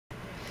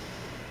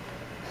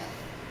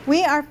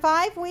We are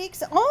 5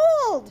 weeks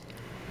old.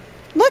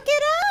 Look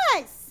at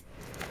us.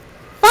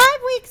 5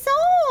 weeks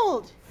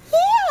old.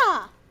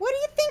 Yeah. What do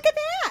you think of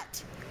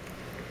that?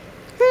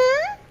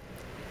 Hmm?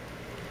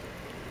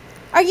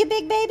 Are you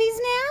big babies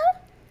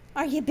now?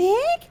 Are you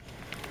big?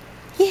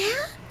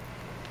 Yeah?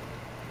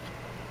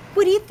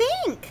 What do you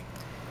think?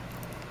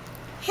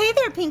 Hey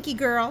there, Pinky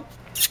girl.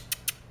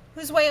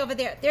 Who's way over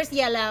there? There's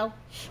Yellow.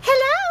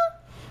 Hello?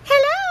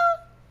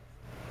 Hello?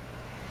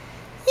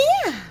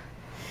 Yeah.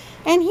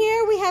 And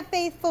here we have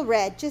faithful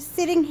Red just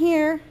sitting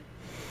here.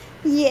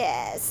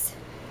 Yes.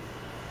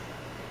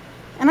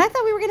 And I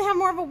thought we were going to have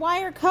more of a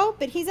wire coat,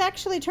 but he's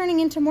actually turning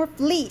into more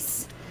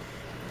fleece.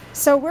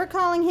 So we're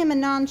calling him a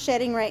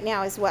non-shedding right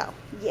now as well.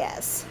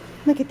 Yes.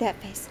 Look at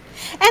that face.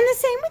 And the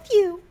same with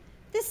you.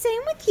 The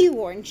same with you,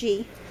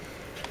 Orangey.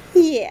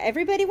 Yeah,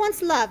 everybody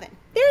wants loving.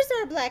 There's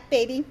our black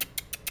baby.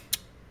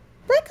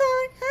 Black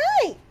heart,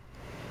 hi.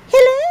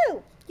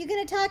 Hello. You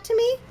going to talk to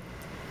me?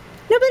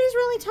 Nobody's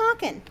really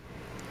talking.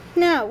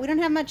 No, we don't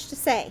have much to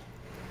say.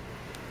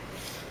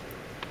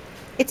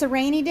 It's a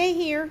rainy day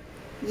here.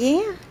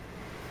 Yeah.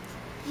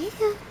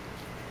 Yeah.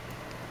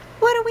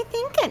 What are we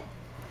thinking?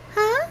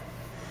 Huh?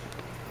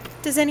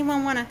 Does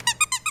anyone want to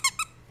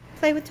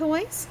play with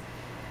toys?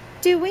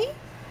 Do we?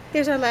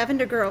 There's our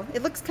lavender girl.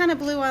 It looks kind of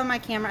blue on my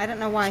camera. I don't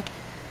know why.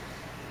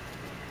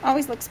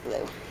 Always looks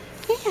blue.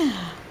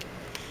 Yeah.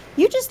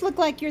 You just look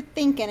like you're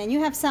thinking and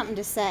you have something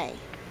to say.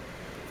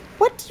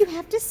 What do you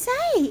have to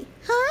say?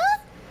 Huh?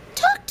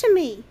 Talk to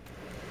me.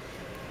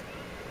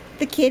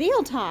 The kitty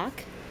will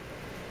talk.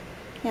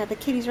 Yeah, the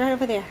kitty's right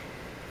over there.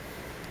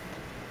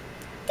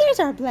 There's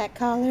our black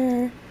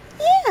collar.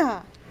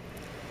 Yeah.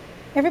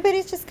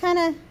 Everybody's just kind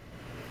of,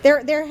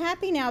 they're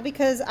happy now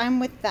because I'm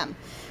with them.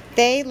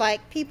 They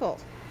like people.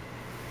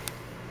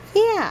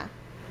 Yeah.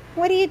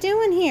 What are you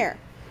doing here?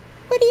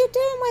 What are you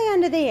doing way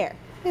under there?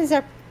 This is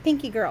our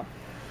Pinky girl.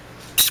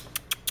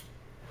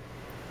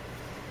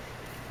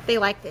 They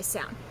like this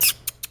sound.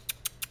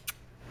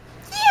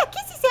 Yeah,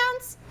 kissy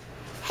sounds.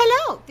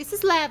 Hello, this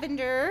is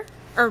Lavender,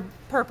 or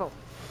Purple.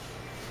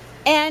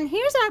 And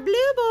here's our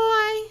Blue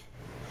Boy.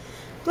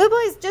 Blue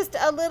Boy's just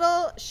a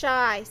little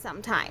shy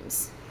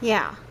sometimes.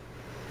 Yeah.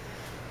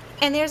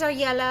 And there's our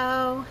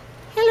Yellow.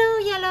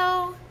 Hello,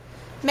 Yellow.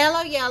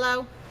 Mellow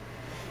Yellow.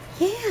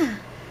 Yeah.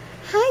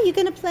 Hi, you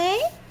gonna play?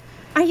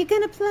 Are you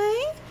gonna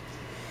play?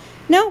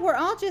 No, we're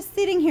all just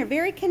sitting here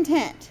very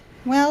content.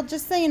 Well,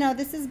 just so you know,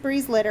 this is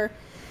Brie's litter.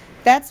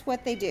 That's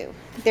what they do.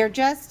 They're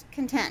just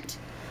content.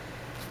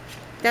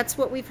 That's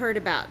what we've heard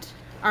about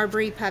our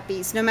Brie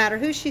puppies. No matter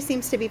who she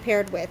seems to be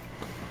paired with,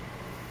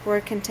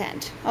 we're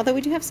content. Although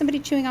we do have somebody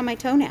chewing on my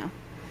toe now.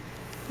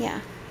 Yeah,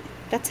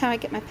 that's how I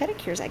get my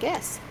pedicures, I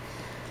guess.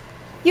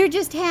 You're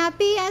just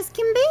happy as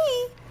can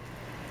be.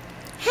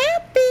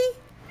 Happy.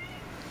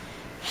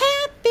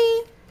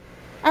 Happy.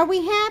 Are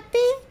we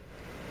happy?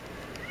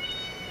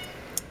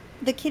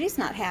 The kitty's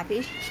not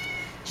happy.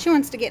 She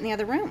wants to get in the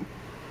other room.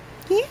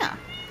 Yeah.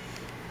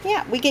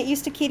 Yeah, we get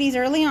used to kitties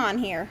early on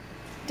here,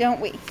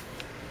 don't we?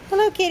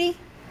 Hello, kitty.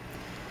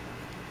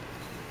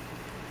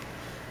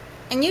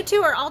 And you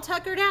two are all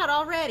tuckered out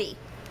already.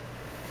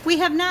 We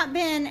have not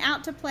been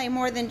out to play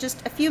more than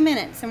just a few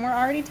minutes, and we're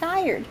already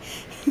tired.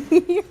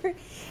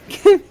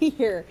 Come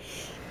here.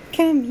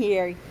 Come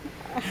here.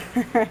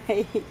 All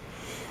right.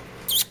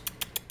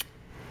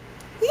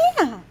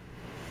 Yeah.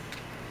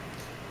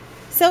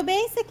 So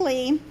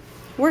basically,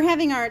 we're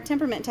having our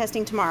temperament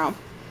testing tomorrow.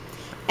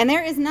 And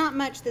there is not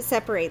much that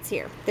separates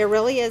here. There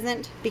really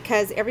isn't,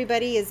 because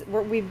everybody is,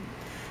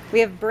 we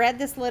have bred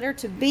this litter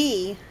to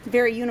be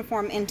very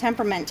uniform in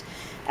temperament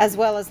as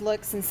well as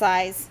looks and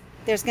size.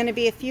 There's going to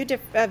be a few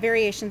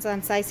variations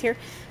on size here,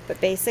 but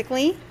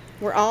basically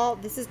we're all,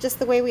 this is just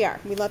the way we are.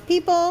 We love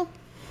people.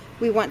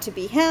 We want to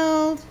be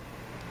held.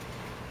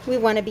 We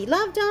want to be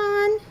loved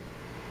on.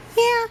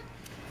 Yeah.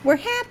 We're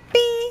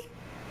happy.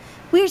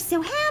 We're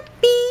so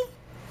happy.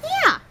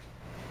 Yeah.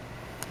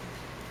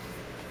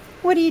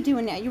 What are you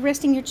doing now? You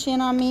resting your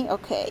chin on me?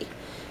 Okay.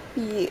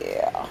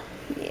 Yeah.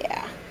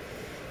 Yeah.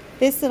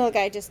 This little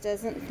guy just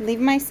doesn't leave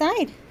my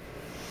side.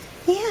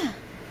 Yeah.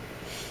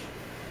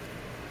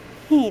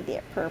 Hey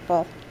there,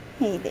 Purple.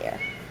 Hey there.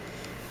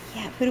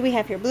 Yeah, who do we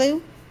have here?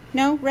 Blue?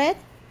 No? Red?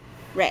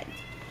 Red.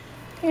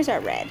 Here's our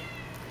Red.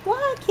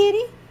 What,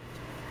 kitty?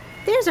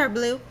 There's our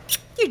Blue.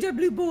 Here's our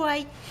Blue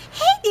Boy.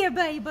 Hey there,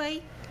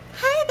 baby.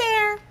 Hi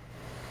there.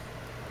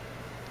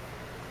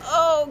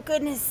 Oh,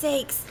 goodness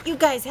sakes. You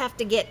guys have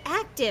to get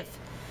active.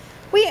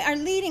 We are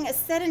leading a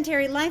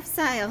sedentary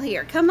lifestyle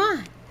here. Come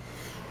on.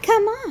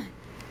 Come on.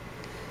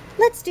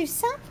 Let's do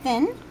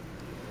something.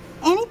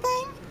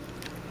 Anything?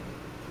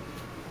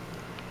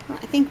 Well,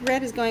 I think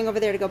Red is going over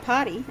there to go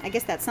potty. I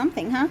guess that's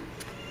something, huh?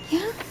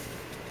 Yeah.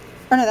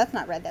 Or no, that's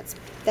not Red. That's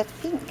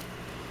pink.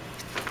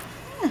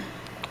 Yeah.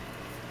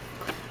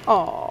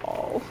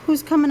 Oh,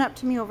 who's coming up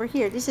to me over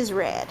here? This is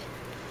Red.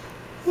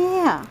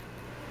 Yeah.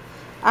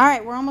 All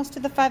right, we're almost to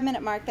the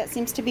 5-minute mark. That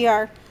seems to be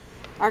our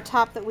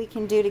top that we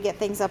can do to get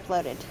things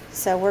uploaded.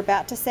 So we're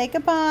about to say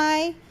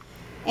goodbye,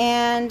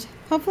 and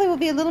Hopefully we'll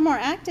be a little more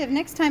active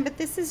next time, but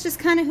this is just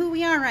kind of who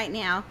we are right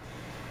now.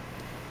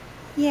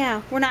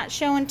 Yeah, we're not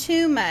showing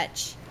too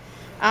much.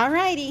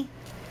 Alrighty.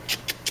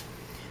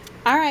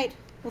 Alright,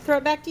 we'll throw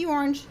it back to you,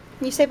 Orange.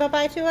 Can you say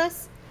bye-bye to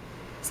us?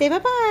 Say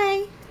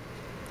bye-bye.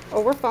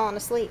 Oh, we're falling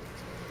asleep.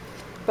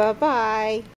 Bye-bye.